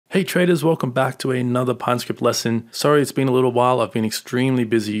Hey traders, welcome back to another Pine Script lesson. Sorry it's been a little while. I've been extremely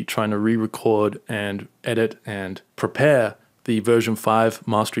busy trying to re-record and edit and prepare the version 5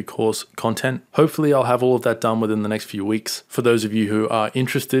 mastery course content. Hopefully I'll have all of that done within the next few weeks. For those of you who are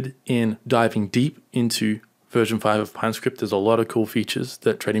interested in diving deep into version 5 of Pine Script, there's a lot of cool features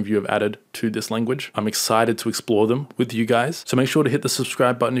that TradingView have added to this language. I'm excited to explore them with you guys. So make sure to hit the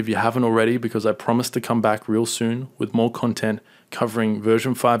subscribe button if you haven't already, because I promise to come back real soon with more content covering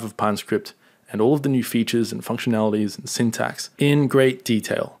version 5 of Pine Script and all of the new features and functionalities and syntax in great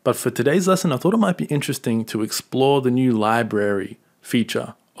detail. But for today's lesson, I thought it might be interesting to explore the new library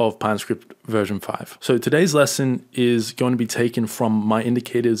feature of Pine Script version 5. So today's lesson is going to be taken from my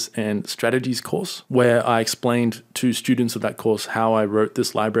indicators and strategies course, where I explained to students of that course how I wrote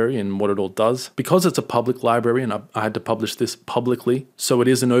this library and what it all does. Because it's a public library and I had to publish this publicly, so it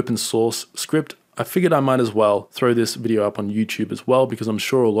is an open source script, I figured I might as well throw this video up on YouTube as well, because I'm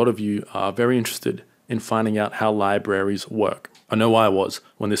sure a lot of you are very interested in finding out how libraries work. I know I was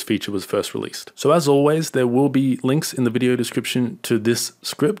when this feature was first released. So as always, there will be links in the video description to this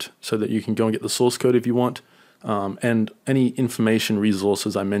script so that you can go and get the source code if you want. And any information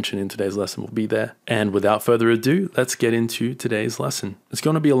resources I mentioned in today's lesson will be there. And without further ado, let's get into today's lesson. It's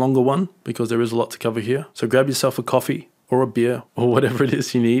going to be a longer one because there is a lot to cover here. So grab yourself a coffee or a beer or whatever it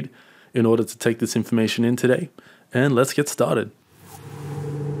is you need in order to take this information in today. And let's get started.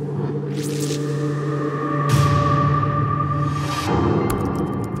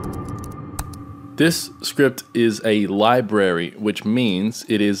 This script is a library, which means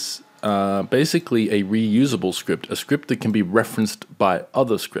it is basically a reusable script, a script that can be referenced by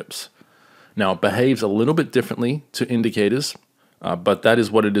other scripts. Now, it behaves a little bit differently to indicators, but that is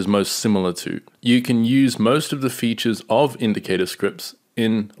what it is most similar to. You can use most of the features of indicator scripts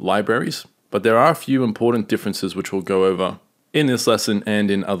in libraries, but there are a few important differences which we'll go over in this lesson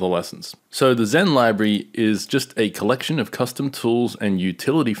and in other lessons. So the ZenLibrary is just a collection of custom tools and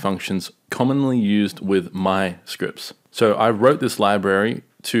utility functions commonly used with my scripts. So I wrote this library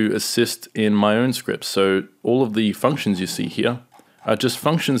to assist in my own scripts. So all of the functions you see here are just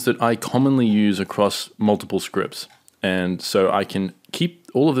functions that I commonly use across multiple scripts. And so I can keep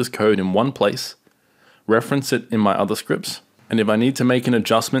all of this code in one place, reference it in my other scripts, and if I need to make an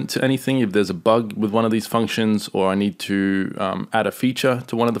adjustment to anything, if there's a bug with one of these functions, or I need to add a feature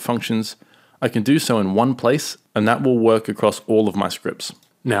to one of the functions, I can do so in one place, and that will work across all of my scripts.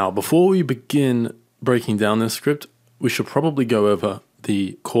 Now, before we begin breaking down this script, we should probably go over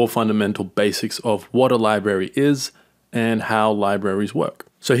the core fundamental basics of what a library is and how libraries work.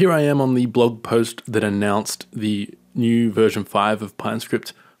 So here I am on the blog post that announced the new version 5 of Pine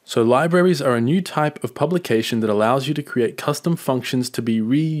Script. So libraries are a new type of publication that allows you to create custom functions to be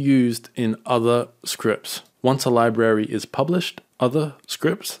reused in other scripts. Once a library is published, other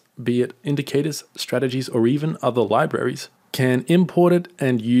scripts, be it indicators, strategies, or even other libraries, can import it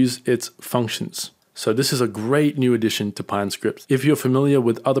and use its functions. So this is a great new addition to Pine Script. If you're familiar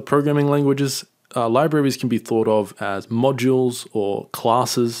with other programming languages, libraries can be thought of as modules or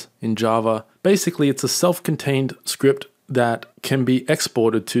classes in Java. Basically, it's a self-contained script that can be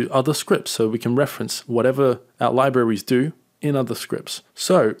exported to other scripts, so we can reference whatever our libraries do in other scripts.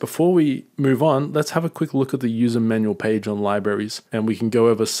 So before we move on, let's have a quick look at the user manual page on libraries, and we can go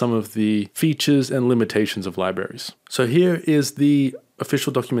over some of the features and limitations of libraries. So here is the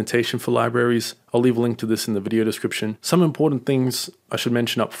official documentation for libraries. I'll leave a link to this in the video description. Some important things I should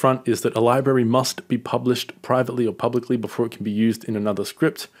mention up front is that a library must be published privately or publicly before it can be used in another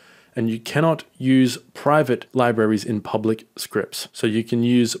script. And you cannot use private libraries in public scripts. So you can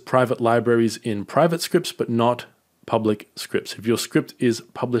use private libraries in private scripts, but not public scripts. If your script is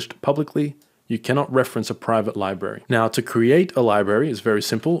published publicly, you cannot reference a private library. Now, to create a library is very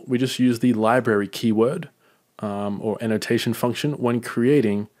simple. We just use the library keyword or annotation function when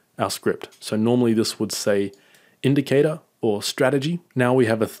creating our script. So normally this would say indicator or strategy. Now we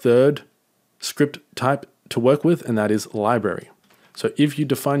have a third script type to work with, and that is library. So if you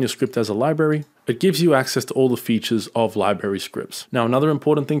define your script as a library, it gives you access to all the features of library scripts. Now, another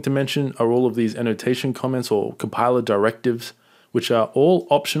important thing to mention are all of these annotation comments or compiler directives, which are all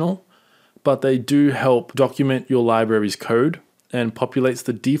optional, but they do help document your library's code and populates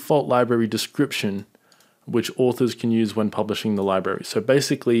the default library description, which authors can use when publishing the library. So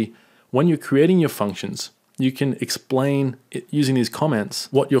basically, when you're creating your functions, you can explain using these comments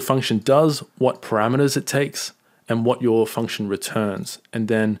what your function does, what parameters it takes, and what your function returns. And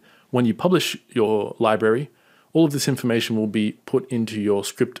then when you publish your library, all of this information will be put into your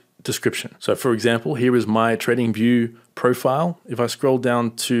script description. So for example, here is my TradingView profile. If I scroll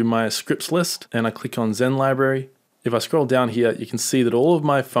down to my scripts list and I click on ZenLibrary, If I scroll down here, you can see that all of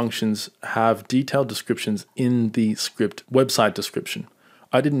my functions have detailed descriptions in the script website description.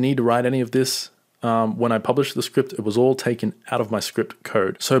 I didn't need to write any of this. When I published the script, it was all taken out of my script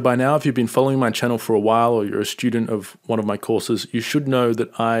code. So by now, if you've been following my channel for a while or you're a student of one of my courses, you should know that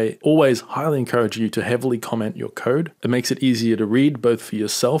I always highly encourage you to heavily comment your code. It makes it easier to read both for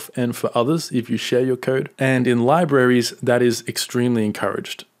yourself and for others if you share your code. And in libraries, that is extremely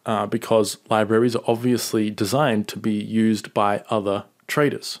encouraged because libraries are obviously designed to be used by other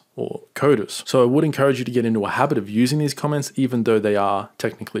traders or coders. So I would encourage you to get into a habit of using these comments, even though they are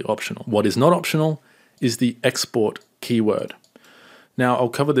technically optional. What is not optional is the export keyword. Now, I'll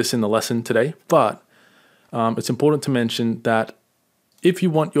cover this in the lesson today, but it's important to mention that if you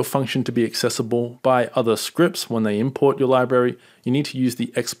want your function to be accessible by other scripts when they import your library, you need to use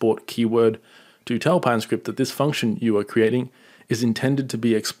the export keyword to tell Pine Script that this function you are creating is intended to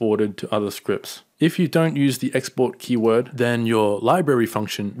be exported to other scripts. If you don't use the export keyword, then your library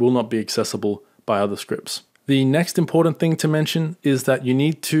function will not be accessible by other scripts. The next important thing to mention is that you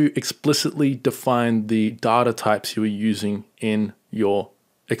need to explicitly define the data types you are using in your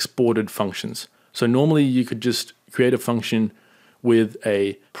exported functions. So normally you could just create a function with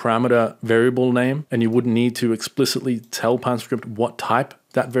a parameter variable name, and you wouldn't need to explicitly tell Pine Script what type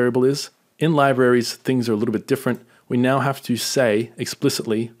that variable is. In libraries, things are a little bit different. We now have to say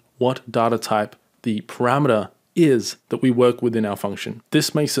explicitly what data type the parameter is that we work with in our function.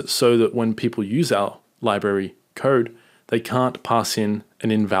 This makes it so that when people use our library code, they can't pass in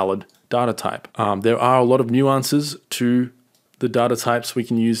an invalid data type. There are a lot of nuances to the data types we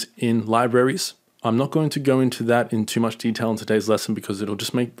can use in libraries. I'm not going to go into that in too much detail in today's lesson because it'll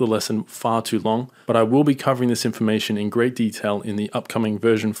just make the lesson far too long, but I will be covering this information in great detail in the upcoming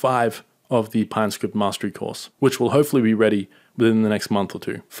version 5 of the Pine Script Mastery course, which will hopefully be ready within the next month or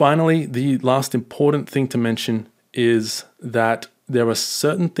two. Finally, the last important thing to mention is that there are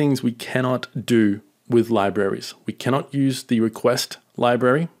certain things we cannot do with libraries. We cannot use the request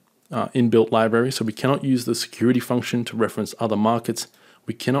library, inbuilt library, so we cannot use the security function to reference other markets.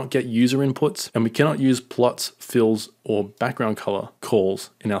 We cannot get user inputs, and we cannot use plots, fills, or background color calls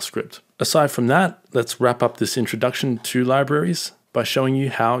in our script. Aside from that, let's wrap up this introduction to libraries by showing you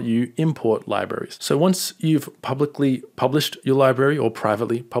how you import libraries. So once you've publicly published your library or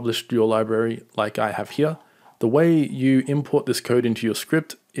privately published your library like I have here, the way you import this code into your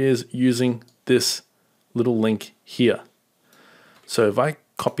script is using this little link here. So if I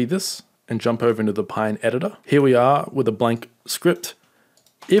copy this and jump over into the Pine editor, here we are with a blank script.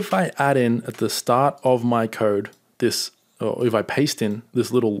 If I add in at the start of my code this, or if I paste in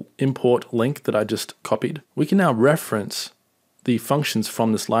this little import link that I just copied, we can now reference the functions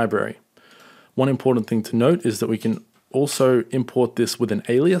from this library. One important thing to note is that we can also import this with an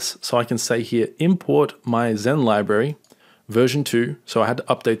alias. So I can say here, import my ZenLibrary version 2. So I had to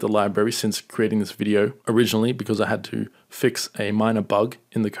update the library since creating this video originally because I had to fix a minor bug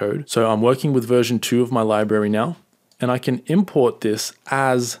in the code. So I'm working with version 2 of my library now, and I can import this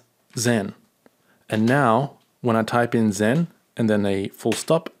as Zen. And now when I type in Zen and then a full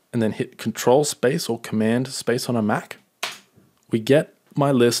stop and then hit Control space or Command space on a Mac, we get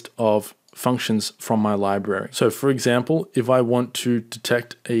my list of functions from my library. So for example, if I want to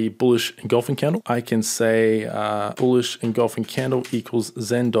detect a bullish engulfing candle, I can say bullish engulfing candle equals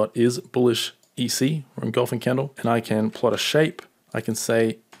zen.is bullish EC or engulfing candle, and I can plot a shape. I can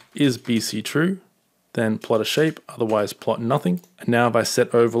say is BC true, then plot a shape, otherwise plot nothing. And now if I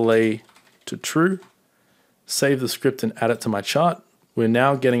set overlay to true, save the script and add it to my chart, we're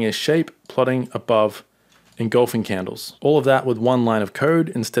now getting a shape plotting above engulfing candles. All of that with one line of code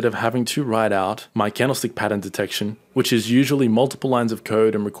instead of having to write out my candlestick pattern detection, which is usually multiple lines of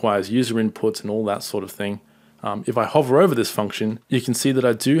code and requires user inputs and all that sort of thing. If I hover over this function, you can see that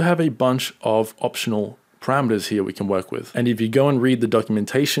I do have a bunch of optional parameters here we can work with. And if you go and read the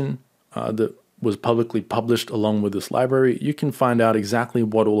documentation that was publicly published along with this library, you can find out exactly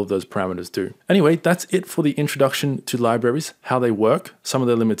what all of those parameters do. Anyway, that's it for the introduction to libraries, how they work, some of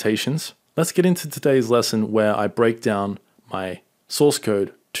their limitations. Let's get into today's lesson where I break down my source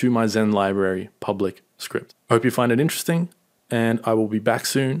code to my ZenLibrary public script. I hope you find it interesting, and I will be back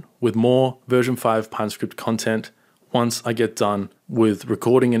soon with more version 5 Pine Script content once I get done with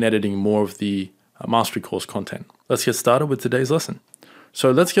recording and editing more of the mastery course content. Let's get started with today's lesson.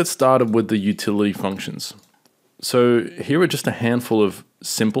 So let's get started with the utility functions. So here are just a handful of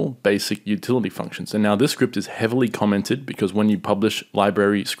simple basic utility functions. And now this script is heavily commented because when you publish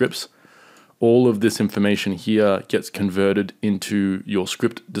library scripts, all of this information here gets converted into your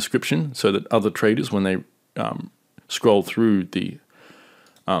script description so that other traders, when they scroll through the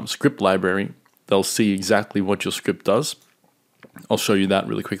script library, they'll see exactly what your script does. I'll show you that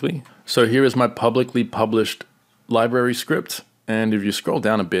really quickly. So here is my publicly published library script. And if you scroll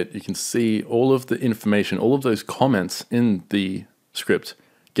down a bit, you can see all of the information, all of those comments in the script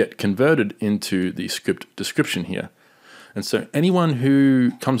get converted into the script description here. And so anyone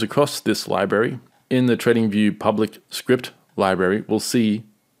who comes across this library in the TradingView public script library will see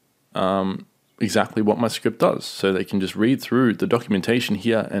exactly what my script does. So they can just read through the documentation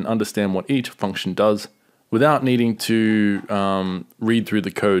here and understand what each function does without needing to read through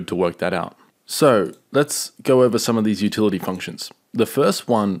the code to work that out. So let's go over some of these utility functions. The first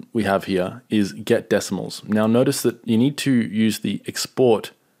one we have here is get decimals. Now notice that you need to use the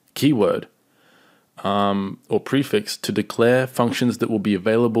export keyword or prefix to declare functions that will be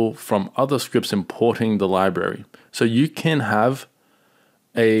available from other scripts importing the library. So you can have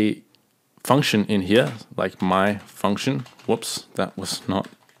a function in here, like my function. Whoops, that was not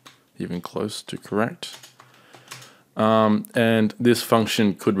even close to correct. And this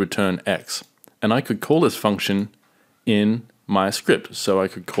function could return X. And I could call this function in my script. So I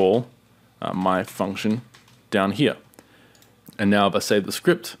could call my function down here. And now if I save the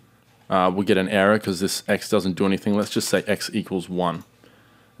script, we'll get an error because this X doesn't do anything. Let's just say X equals 1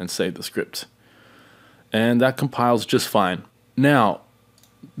 and save the script. And that compiles just fine. Now,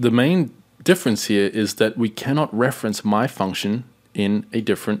 the main difference here is that we cannot reference my function in a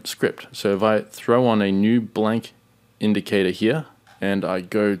different script. So if I throw on a new blank indicator here and I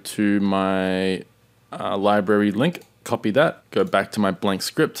go to my library link, copy that, go back to my blank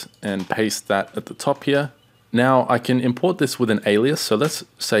script and paste that at the top here. Now I can import this with an alias. So let's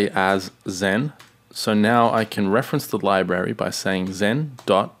say as Zen. So now I can reference the library by saying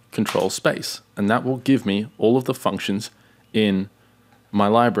zen.control space, and that will give me all of the functions in my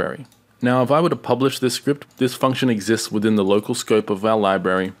library. Now, if I were to publish this script, this function exists within the local scope of our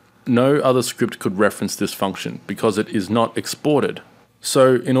library. No other script could reference this function because it is not exported.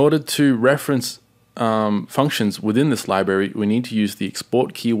 So in order to reference functions within this library, we need to use the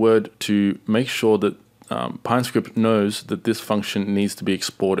export keyword to make sure that Pine Script knows that this function needs to be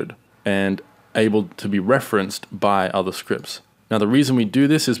exported and able to be referenced by other scripts. Now, the reason we do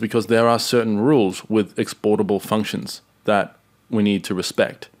this is because there are certain rules with exportable functions that we need to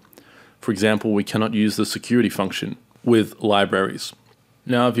respect. For example, we cannot use the security function with libraries.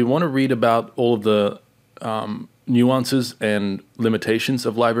 Now, if you want to read about all of the nuances and limitations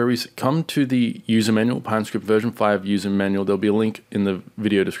of libraries, come to the user manual, Pine Script version 5 user manual. There'll be a link in the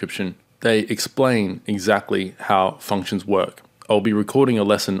video description. They explain exactly how functions work. I'll be recording a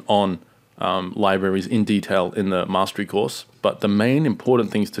lesson on libraries in detail in the mastery course, but the main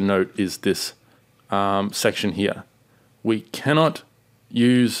important things to note is this section here. We cannot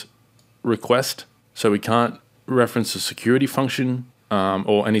use request, so we can't reference a security function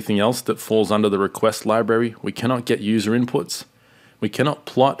or anything else that falls under the request library. We cannot get user inputs. We cannot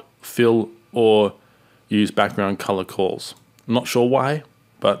plot, fill, or use background color calls. I'm not sure why,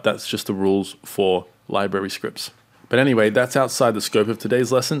 but that's just the rules for library scripts. But anyway, that's outside the scope of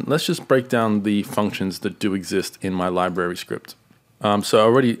today's lesson. Let's just break down the functions that do exist in my library script. So I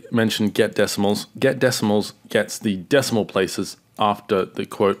already mentioned get decimals. Get decimals gets the decimal places after the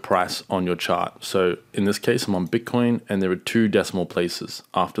quote price on your chart. So in this case, I'm on Bitcoin and there are 2 decimal places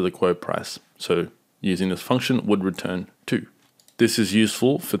after the quote price. So using this function would return 2. This is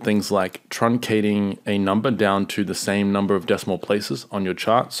useful for things like truncating a number down to the same number of decimal places on your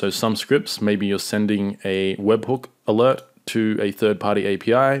chart. So some scripts, maybe you're sending a webhook alert to a third-party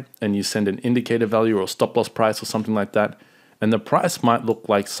API and you send an indicator value or stop loss price or something like that. And the price might look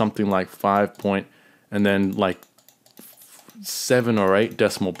like something like 5 point and then like 7 or 8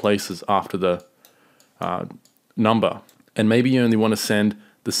 decimal places after the number. And maybe you only want to send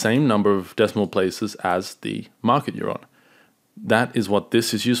the same number of decimal places as the market you're on. That is what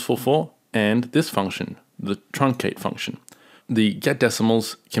this is useful for, and this function, the truncate function. The get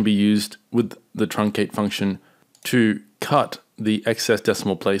decimals can be used with the truncate function to cut the excess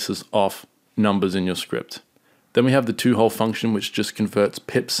decimal places off numbers in your script. Then we have the to-whole function, which just converts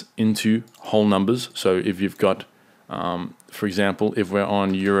pips into whole numbers. So if you've got, for example, if we're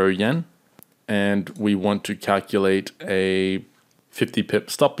on Euro Yen and we want to calculate a 50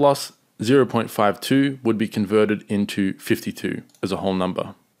 pip stop loss, 0.52 would be converted into 52 as a whole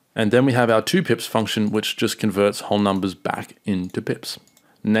number. And then we have our 2 pips function, which just converts whole numbers back into pips.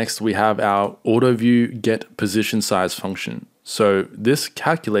 Next, we have our AutoView get position size function. So this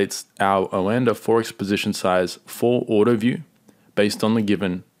calculates our Oanda Forex position size for AutoView based on the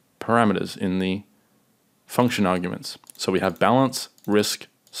given parameters in the function arguments. So we have balance, risk,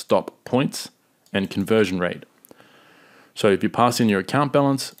 stop points, and conversion rate. So if you pass in your account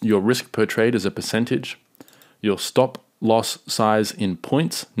balance, your risk per trade is a percentage, your stop loss size in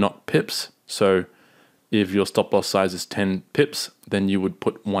points, not pips. So if your stop loss size is 10 pips, then you would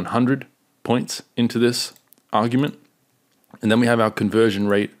put 100 points into this argument. And then we have our conversion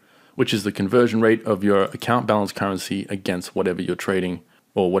rate, which is the conversion rate of your account balance currency against whatever you're trading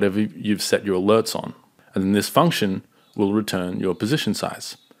or whatever you've set your alerts on. And then this function will return your position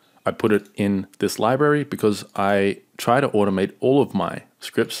size. I put it in this library because I try to automate all of my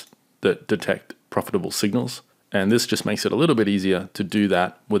scripts that detect profitable signals. And this just makes it a little bit easier to do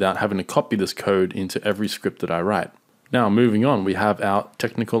that without having to copy this code into every script that I write. Now, moving on, we have our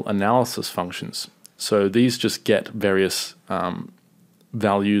technical analysis functions. So these just get various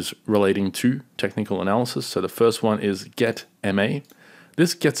values relating to technical analysis. So the first one is get MA.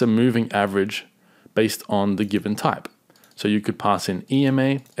 This gets a moving average based on the given type. So you could pass in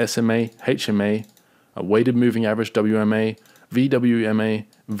EMA, SMA, HMA, a weighted moving average WMA, VWMA,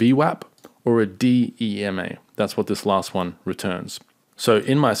 VWAP, or a DEMA. That's what this last one returns. So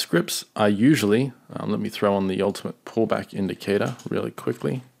in my scripts, I usually, let me throw on the ultimate pullback indicator really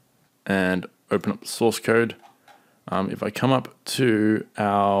quickly and open up the source code. If I come up to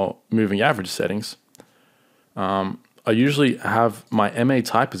our moving average settings, I usually have my MA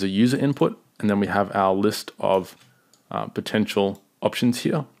type as a user input, and then we have our list of potential options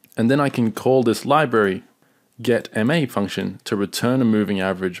here. And then I can call this library getMA function to return a moving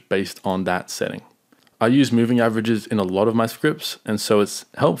average based on that setting. I use moving averages in a lot of my scripts, and so it's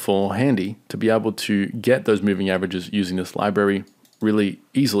helpful or handy to be able to get those moving averages using this library really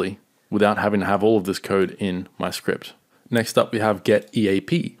easily without having to have all of this code in my script. Next up, we have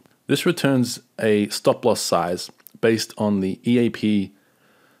getEAP. This returns a stop loss size based on the EAP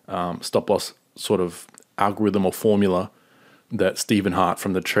stop loss sort of algorithm or formula that Stephen Hart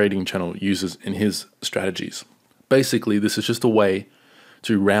from the Trading Channel uses in his strategies. Basically, this is just a way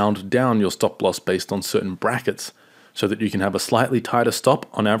to round down your stop loss based on certain brackets so that you can have a slightly tighter stop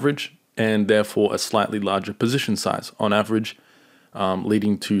on average and therefore a slightly larger position size on average,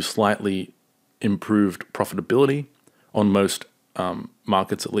 leading to slightly improved profitability on most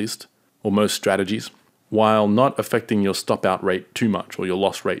markets at least, or most strategies, while not affecting your stop out rate too much or your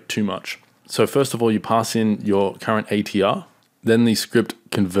loss rate too much. So first of all, you pass in your current ATR, then the script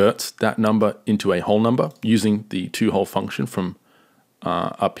converts that number into a whole number using the toWhole function from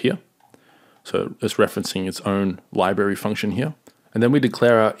up here. So it's referencing its own library function here. And then we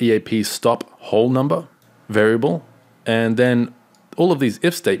declare our EAP stop whole number variable. And then all of these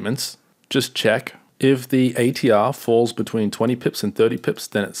if statements just check if the ATR falls between 20 pips and 30 pips,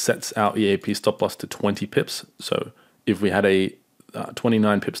 then it sets our EAP stop loss to 20 pips. So if we had a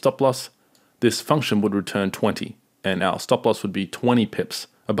 29 pip stop loss, this function would return 20, and our stop loss would be 20 pips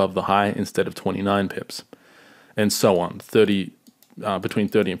above the high instead of 29 pips, and so on. Between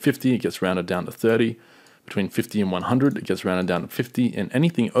 30 and 50, it gets rounded down to 30. Between 50 and 100, it gets rounded down to 50, and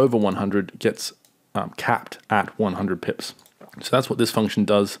anything over 100 gets capped at 100 pips. So that's what this function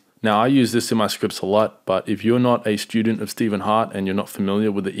does. Now, I use this in my scripts a lot, but if you're not a student of Stephen Hart and you're not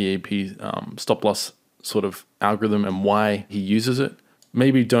familiar with the EAP stop loss sort of algorithm and why he uses it,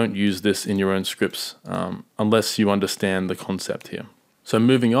 maybe don't use this in your own scripts unless you understand the concept here. So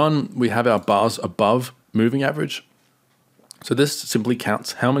moving on, we have our bars above moving average. So this simply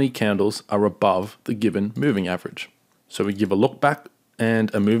counts how many candles are above the given moving average. So we give a look back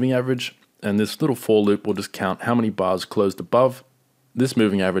and a moving average, and this little for loop will just count how many bars closed above this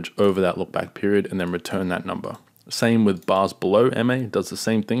moving average over that look back period and then return that number. Same with bars below MA, it does the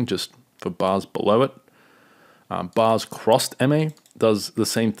same thing just for bars below it. Bars crossed MA does the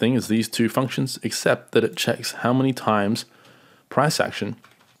same thing as these two functions, except that it checks how many times price action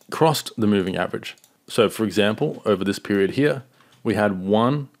crossed the moving average. So for example, over this period here, we had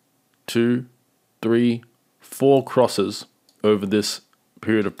 1, 2, 3, 4 crosses over this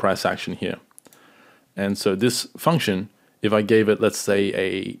period of price action here. And so this function, if I gave it, let's say,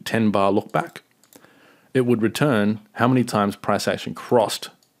 a 10 bar look back, it would return how many times price action crossed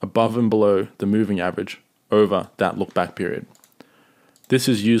above and below the moving average over that look back period. This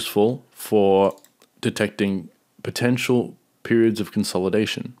is useful for detecting potential periods of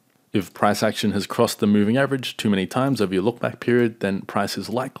consolidation. If price action has crossed the moving average too many times over your look back period, then price is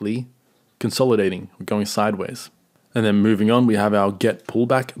likely consolidating or going sideways. And then moving on, we have our get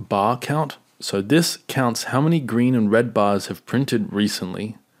pullback bar count. So this counts how many green and red bars have printed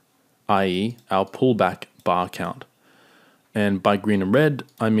recently, i.e. our pullback bar count. And by green and red,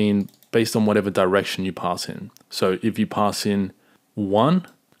 I mean based on whatever direction you pass in. So if you pass in 1,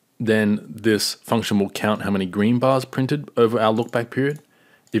 then this function will count how many green bars printed over our look back period.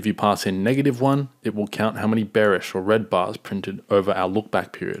 If you pass in -1, it will count how many bearish or red bars printed over our look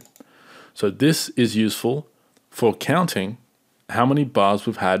back period. So this is useful for counting how many bars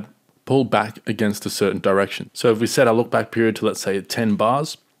we've had pulled back against a certain direction. So if we set our look back period to, let's say, 10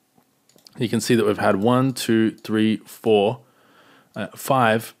 bars, you can see that we've had 1, 2, 3, 4,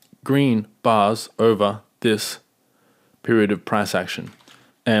 5 green bars over this period of price action.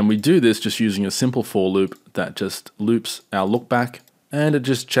 And we do this just using a simple for loop that just loops our look back, and it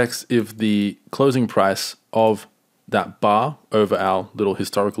just checks if the closing price of that bar over our little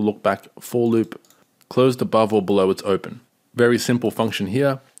historical look back for loop closed above or below its open. Very simple function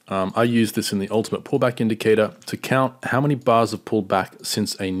here. I use this in the ultimate pullback indicator to count how many bars have pulled back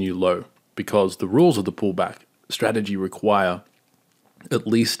since a new low, because the rules of the pullback strategy require at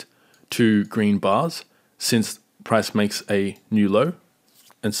least 2 green bars since price makes a new low.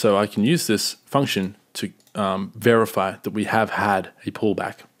 And so I can use this function to verify that we have had a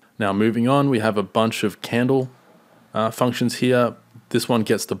pullback. Now moving on, we have a bunch of candle functions here. This one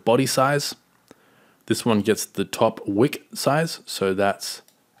gets the body size. This one gets the top wick size. So that's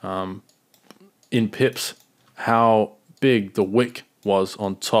in pips how big the wick was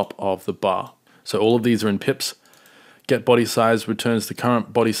on top of the bar. So all of these are in pips. Get body size returns the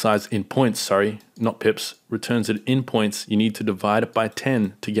current body size in points, sorry, not pips, returns it in points. You need to divide it by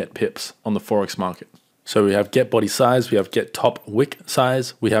 10 to get pips on the Forex market. So we have get body size, we have get top wick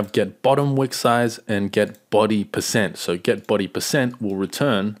size, we have get bottom wick size, and get body percent. So get body percent will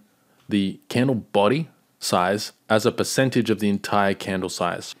return the candle body size as a percentage of the entire candle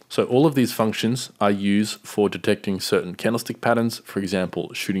size. So all of these functions I use for detecting certain candlestick patterns, for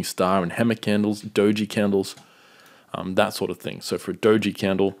example, shooting star and hammer candles, doji candles, that sort of thing. So for a doji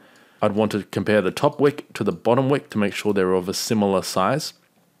candle, I'd want to compare the top wick to the bottom wick to make sure they're of a similar size.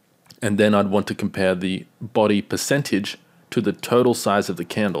 And then I'd want to compare the body percentage to the total size of the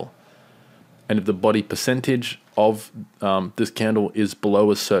candle. And if the body percentage of this candle is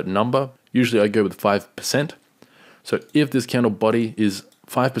below a certain number, usually I go with 5%. So if this candle body is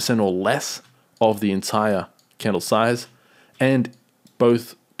 5% or less of the entire candle size, and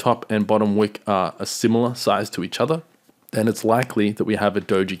both top and bottom wick are a similar size to each other, then it's likely that we have a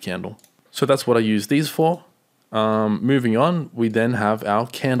doji candle. So that's what I use these for. Moving on, we then have our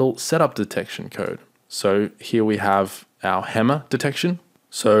candle setup detection code. So here we have our hammer detection.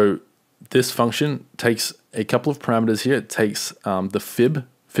 So this function takes a couple of parameters here. It takes the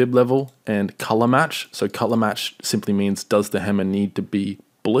fib level and color match. So color match simply means, does the hammer need to be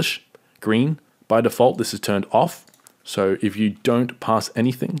bullish, green? By default, this is turned off. So if you don't pass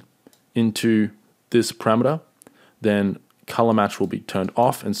anything into this parameter, then color match will be turned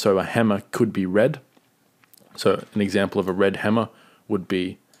off, and so a hammer could be red. So an example of a red hammer would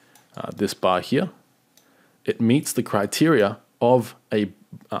be this bar here. It meets the criteria of a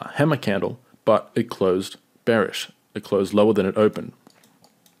hammer candle, but it closed bearish. It closed lower than it opened.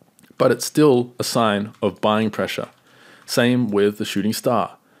 But it's still a sign of buying pressure. Same with the shooting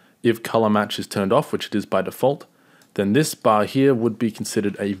star. If color match is turned off, which it is by default, then this bar here would be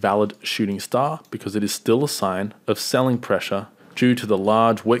considered a valid shooting star because it is still a sign of selling pressure due to the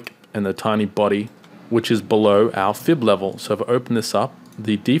large wick and the tiny body, which is below our fib level. So if I open this up,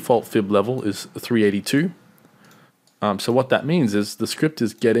 the default fib level is 382. So what that means is the script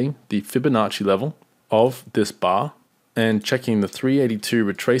is getting the Fibonacci level of this bar and checking the 382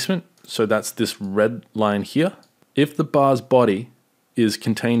 retracement. So that's this red line here. If the bar's body is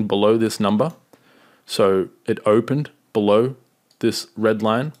contained below this number, so it opened below this red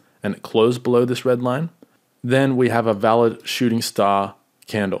line and it closed below this red line, then we have a valid shooting star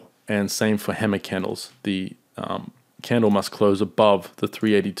candle. And same for hammer candles. The candle must close above the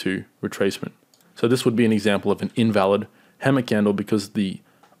 382 retracement. So this would be an example of an invalid hammer candle because the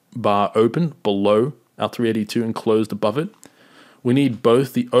bar opened below our 382 and closed above it. We need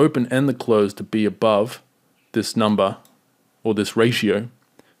both the open and the close to be above this number or this ratio,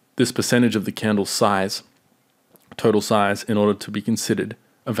 this percentage of the candle size, total size, in order to be considered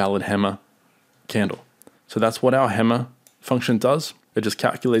a valid hammer candle. So that's what our hammer function does. It just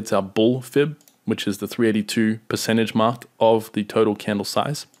calculates our bull fib, which is the 382 percentage mark of the total candle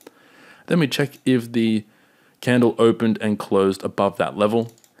size. Then we check if the candle opened and closed above that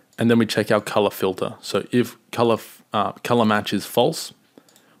level. And then we check our color filter. So if color match is false,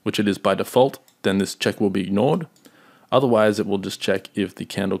 which it is by default, then this check will be ignored. Otherwise, it will just check if the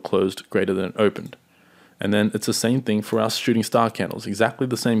candle closed greater than it opened. And then it's the same thing for our shooting star candles. Exactly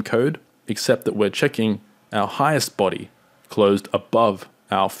the same code, except that we're checking our highest body closed above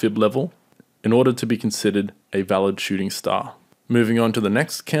our fib level in order to be considered a valid shooting star. Moving on to the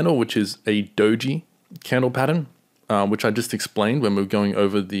next candle, which is a doji candle pattern. which I just explained when we were going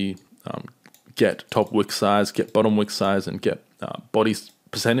over the get top wick size, get bottom wick size, and get body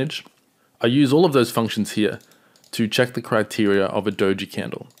percentage. I use all of those functions here to check the criteria of a doji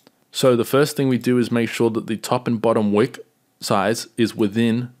candle. So the first thing we do is make sure that the top and bottom wick size is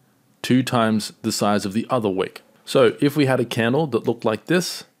within 2 times the size of the other wick. So if we had a candle that looked like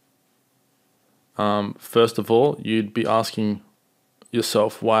this, first of all, you'd be asking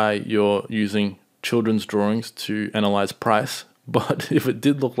yourself why you're using children's drawings to analyze price. But if it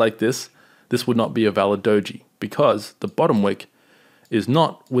did look like this, this would not be a valid doji because the bottom wick is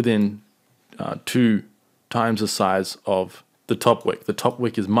not within 2 times the size of the top wick. The top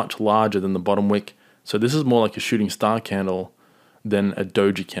wick is much larger than the bottom wick. So this is more like a shooting star candle than a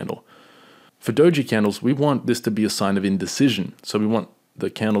doji candle. For doji candles, we want this to be a sign of indecision. So we want the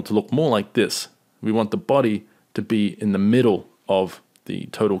candle to look more like this. We want the body to be in the middle of the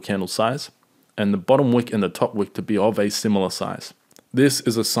total candle size, and the bottom wick and the top wick to be of a similar size. This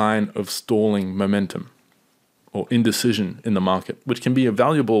is a sign of stalling momentum or indecision in the market, which can be a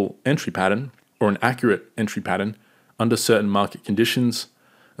valuable entry pattern or an accurate entry pattern under certain market conditions,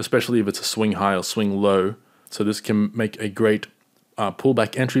 especially if it's a swing high or swing low. So this can make a great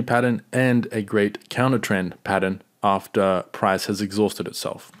pullback entry pattern and a great counter trend pattern after price has exhausted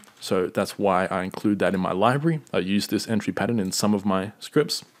itself. So that's why I include that in my library. I use this entry pattern in some of my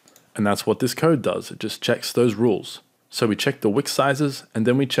scripts, and that's what this code does. It just checks those rules. So we check the wick sizes, and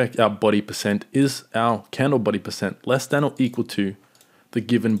then we check our body percent. Is our candle body percent less than or equal to the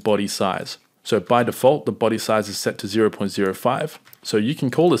given body size? So by default, the body size is set to 0.05. So you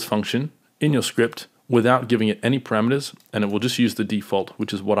can call this function in your script without giving it any parameters, and it will just use the default,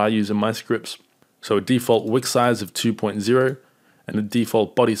 which is what I use in my scripts. So a default wick size of 2.0 and a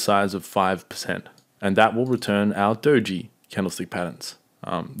default body size of 5%. And that will return our doji candlestick patterns.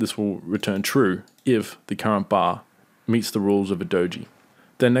 This will return true if the current bar meets the rules of a doji.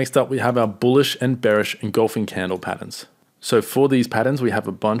 Then next up, we have our bullish and bearish engulfing candle patterns. So for these patterns, we have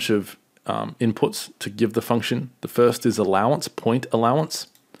a bunch of inputs to give the function. The first is allowance, point allowance.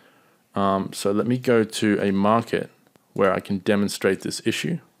 So let me go to a market where I can demonstrate this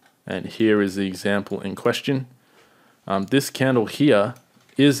issue. And here is the example in question. This candle here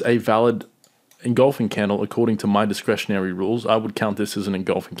is a valid engulfing candle according to my discretionary rules. I would count this as an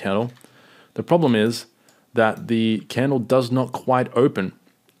engulfing candle. The problem is that the candle does not quite open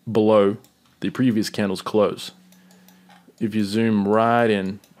below the previous candle's close. If you zoom right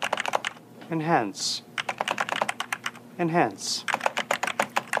in, enhance, enhance,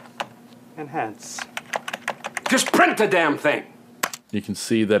 enhance. Just print the damn thing. You can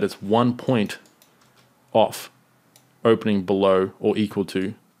see that it's 1 point off opening below or equal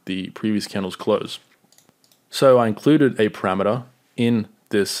to the previous candle's close. So I included a parameter in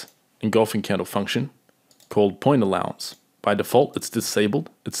this engulfing candle function called point allowance. By default, it's disabled,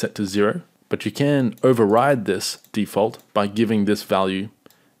 it's set to 0, but you can override this default by giving this value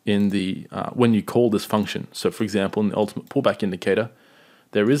in the when you call this function. So for example, in the ultimate pullback indicator,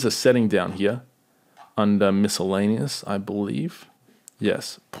 there is a setting down here under miscellaneous, I believe.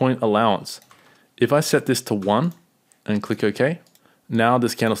 Yes, point allowance. If I set this to 1 and click OK, now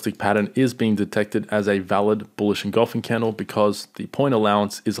this candlestick pattern is being detected as a valid bullish engulfing candle because the point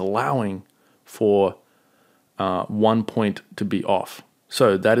allowance is allowing for 1 point to be off.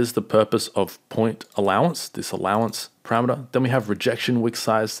 So that is the purpose of point allowance, this allowance parameter. Then we have rejection wick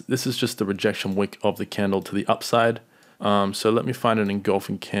size. This is just the rejection wick of the candle to the upside. So let me find an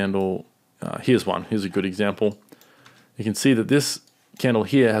engulfing candle. Here's one. Here's a good example. You can see that this candle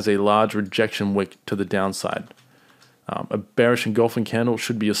here has a large rejection wick to the downside. A bearish engulfing candle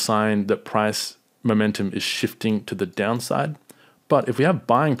should be a sign that price momentum is shifting to the downside. But if we have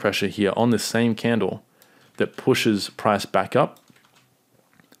buying pressure here on this same candle that pushes price back up,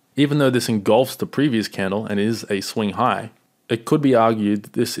 even though this engulfs the previous candle and is a swing high, it could be argued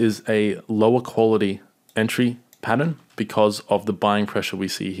that this is a lower quality entry pattern because of the buying pressure we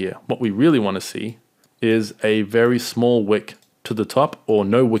see here. What we really want to see is a very small wick to the top or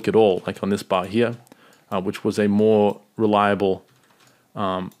no wick at all, like on this bar here, which was a more reliable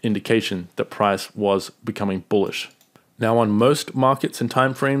indication that price was becoming bullish. Now on most markets and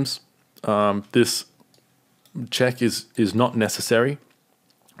timeframes, this check is not necessary,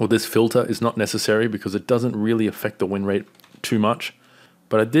 or this filter is not necessary because it doesn't really affect the win rate too much.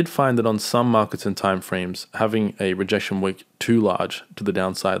 But I did find that on some markets and timeframes, having a rejection wick too large to the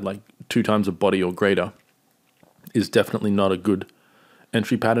downside, like 2 times a body or greater, is definitely not a good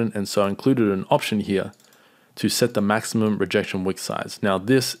entry pattern. And so I included an option here to set the maximum rejection wick size. Now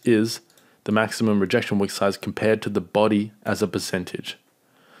this is the maximum rejection wick size compared to the body as a percentage.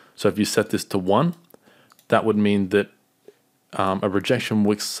 So if you set this to 1, that would mean that a rejection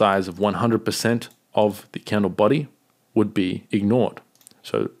wick size of 100% of the candle body would be ignored.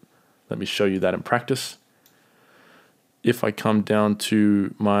 So let me show you that in practice. If I come down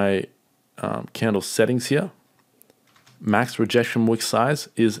to my candle settings here, max rejection wick size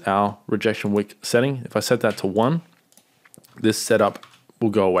is our rejection wick setting. If I set that to 1, this setup will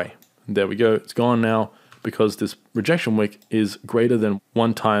go away. There we go, it's gone now because this rejection wick is greater than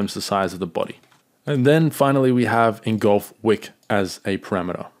 1 times the size of the body. And then finally we have engulf wick as a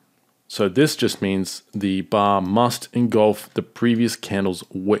parameter. So this just means the bar must engulf the previous candle's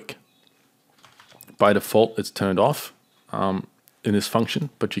wick. By default, it's turned off in this function,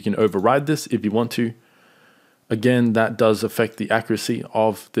 but you can override this if you want to. Again, that does affect the accuracy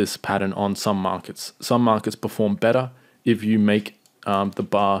of this pattern on some markets. Some markets perform better if you make the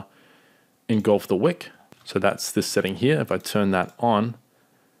bar engulf the wick. So that's this setting here. If I turn that on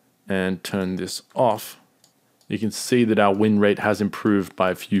and turn this off, you can see that our win rate has improved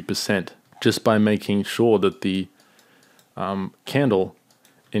by a few percent just by making sure that the candle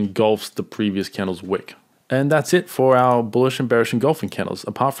engulfs the previous candle's wick. And that's it for our bullish and bearish engulfing candles.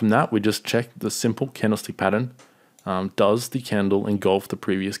 Apart from that, we just check the simple candlestick pattern. Does the candle engulf the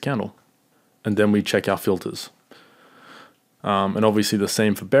previous candle? And then we check our filters. And obviously the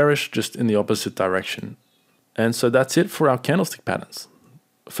same for bearish, just in the opposite direction. And so that's it for our candlestick patterns.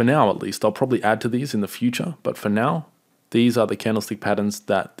 For now, at least. I'll probably add to these in the future, but for now, these are the candlestick patterns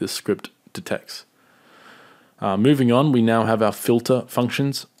that this script detects. Moving on, we now have our filter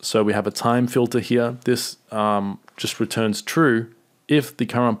functions. So we have a time filter here. This just returns true if the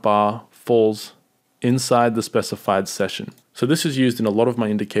current bar falls inside the specified session. So this is used in a lot of my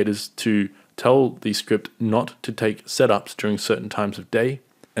indicators to tell the script not to take setups during certain times of day.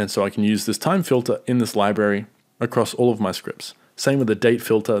 And so I can use this time filter in this library across all of my scripts. Same with the date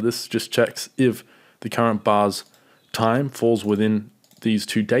filter. This just checks if the current bar's time falls within these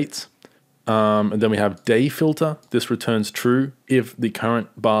 2 dates. And then we have day filter. This returns true if the current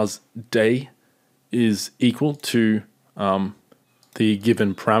bar's day is equal to the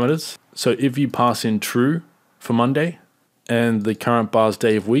given parameters. So if you pass in true for Monday and the current bar's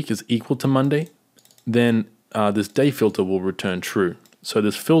day of week is equal to Monday, then this day filter will return true. So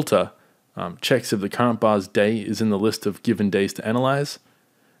this filter checks if the current bar's day is in the list of given days to analyze,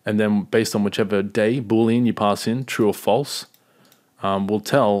 and then based on whichever day Boolean you pass in, true or false, will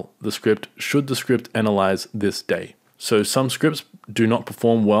tell the script, should the script analyze this day. So some scripts do not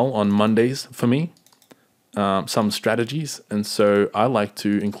perform well on Mondays for me, some strategies, and so I like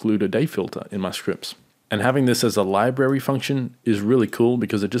to include a day filter in my scripts. And having this as a library function is really cool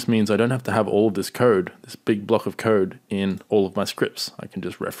because it just means I don't have to have all of this code, this big block of code in all of my scripts. I can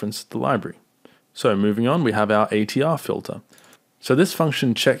just reference the library. So moving on, we have our ATR filter. So this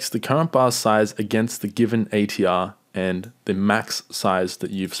function checks the current bar size against the given ATR and the max size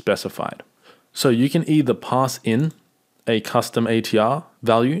that you've specified. So you can either pass in a custom ATR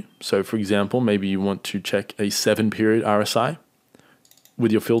value. So for example, maybe you want to check a 7-period RSI.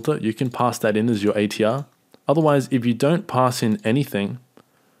 With your filter, you can pass that in as your ATR. Otherwise, if you don't pass in anything,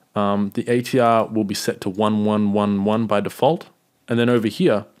 the ATR will be set to 1111 by default. And then over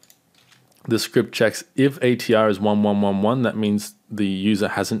here, the script checks if ATR is 1111, that means the user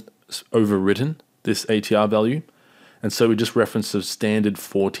hasn't overwritten this ATR value. And so we just reference the standard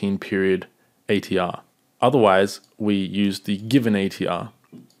 14-period ATR. Otherwise, we use the given ATR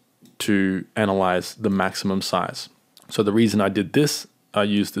to analyze the maximum size. So the reason I did this, I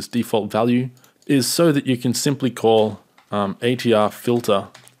used this default value, is so that you can simply call ATR filter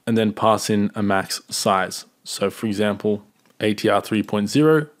and then pass in a max size. So for example, ATR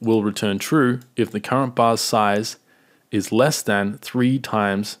 3.0 will return true if the current bar's size is less than 3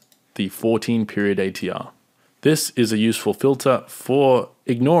 times the 14-period ATR. This is a useful filter for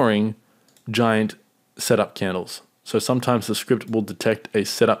ignoring giant setup candles. So sometimes the script will detect a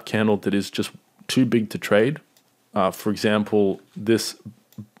setup candle that is just too big to trade. For example, this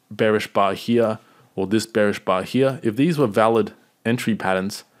bearish bar here or this bearish bar here. If these were valid entry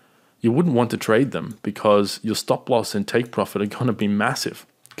patterns, you wouldn't want to trade them because your stop loss and take profit are going to be massive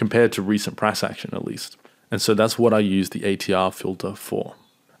compared to recent price action at least. And so that's what I use the ATR filter for.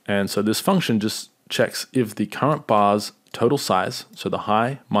 And so this function just checks if the current bar's total size, so the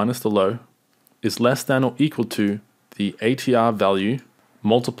high minus the low, is less than or equal to the ATR value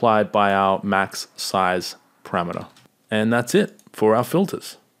multiplied by our max size parameter. And that's it for our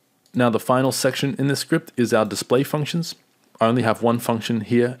filters. Now the final section in this script is our display functions. I only have one function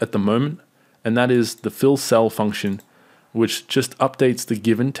here at the moment, and that is the fill cell function, which just updates the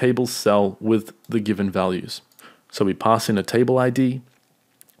given table cell with the given values. So we pass in a table ID,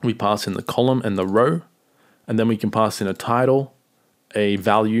 we pass in the column and the row, And then we can pass in a title, a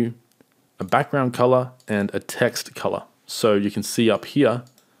value, a background color, and a text color. So you can see up here,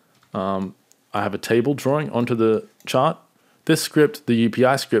 I have a table drawing onto the chart. This script, the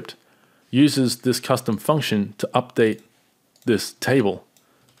UPI script, uses this custom function to update this table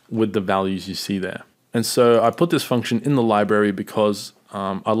with the values you see there. And so I put this function in the library because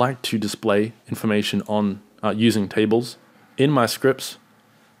I like to display information on using tables in my scripts.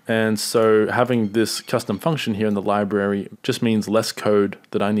 And so having this custom function here in the library just means less code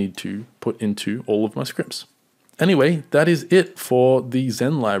that I need to put into all of my scripts. Anyway, that is it for the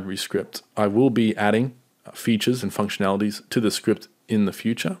ZenLibrary script. I will be adding features and functionalities to the script in the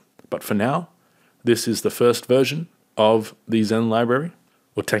future. But for now, this is the first version of the ZenLibrary,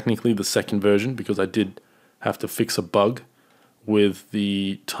 or technically the second version, because I did have to fix a bug with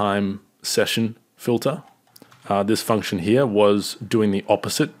the time session filter. This function here was doing the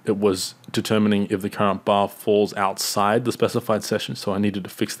opposite. It was determining if the current bar falls outside the specified session, so I needed to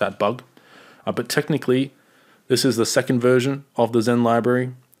fix that bug. But technically, this is the second version of the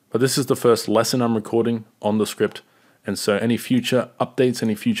ZenLibrary, but this is the first lesson I'm recording on the script, and so any future updates,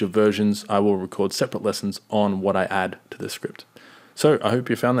 any future versions, I will record separate lessons on what I add to this script. So I hope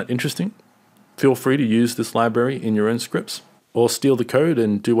you found that interesting. Feel free to use this library in your own scripts, or steal the code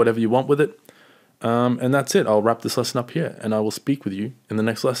and do whatever you want with it. And that's it. I'll wrap this lesson up here, and I will speak with you in the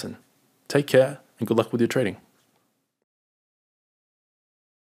next lesson. Take care, and good luck with your trading.